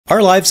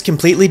Our lives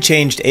completely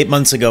changed 8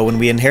 months ago when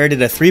we inherited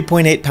a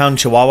 3.8-pound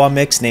Chihuahua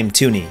mix named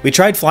Toonie. We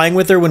tried flying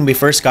with her when we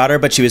first got her,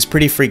 but she was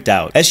pretty freaked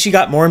out. As she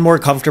got more and more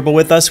comfortable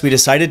with us, we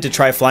decided to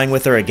try flying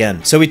with her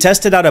again. So we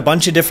tested out a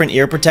bunch of different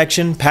ear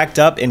protection, packed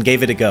up, and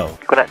gave it a go.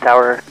 Gwinnett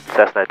Tower,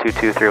 Cessna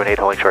 22318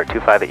 holding short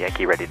 25 at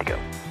Yankee, ready to go.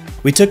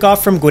 We took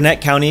off from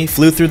Gwinnett County,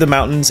 flew through the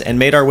mountains, and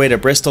made our way to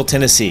Bristol,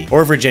 Tennessee,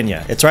 or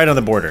Virginia. It's right on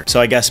the border, so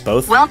I guess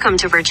both. Welcome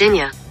to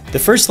Virginia. The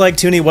first leg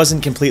Toonie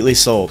wasn't completely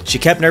sold. She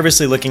kept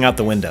nervously looking out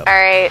the window.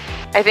 Alright,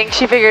 I think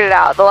she figured it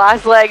out. The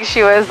last leg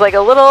she was like a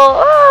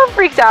little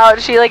freaked out.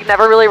 She like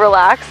never really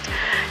relaxed.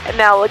 And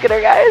now look at her,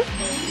 guys.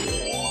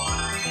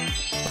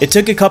 It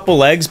took a couple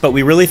legs, but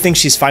we really think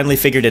she's finally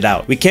figured it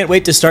out. We can't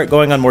wait to start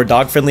going on more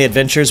dog-friendly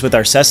adventures with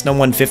our Cessna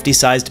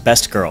 150-sized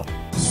best girl.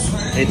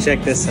 Hey,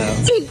 check this out.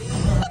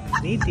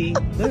 Neaty,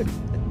 look.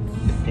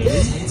 Hey.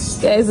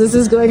 Guys, this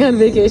is going on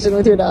vacation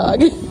with your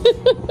dog.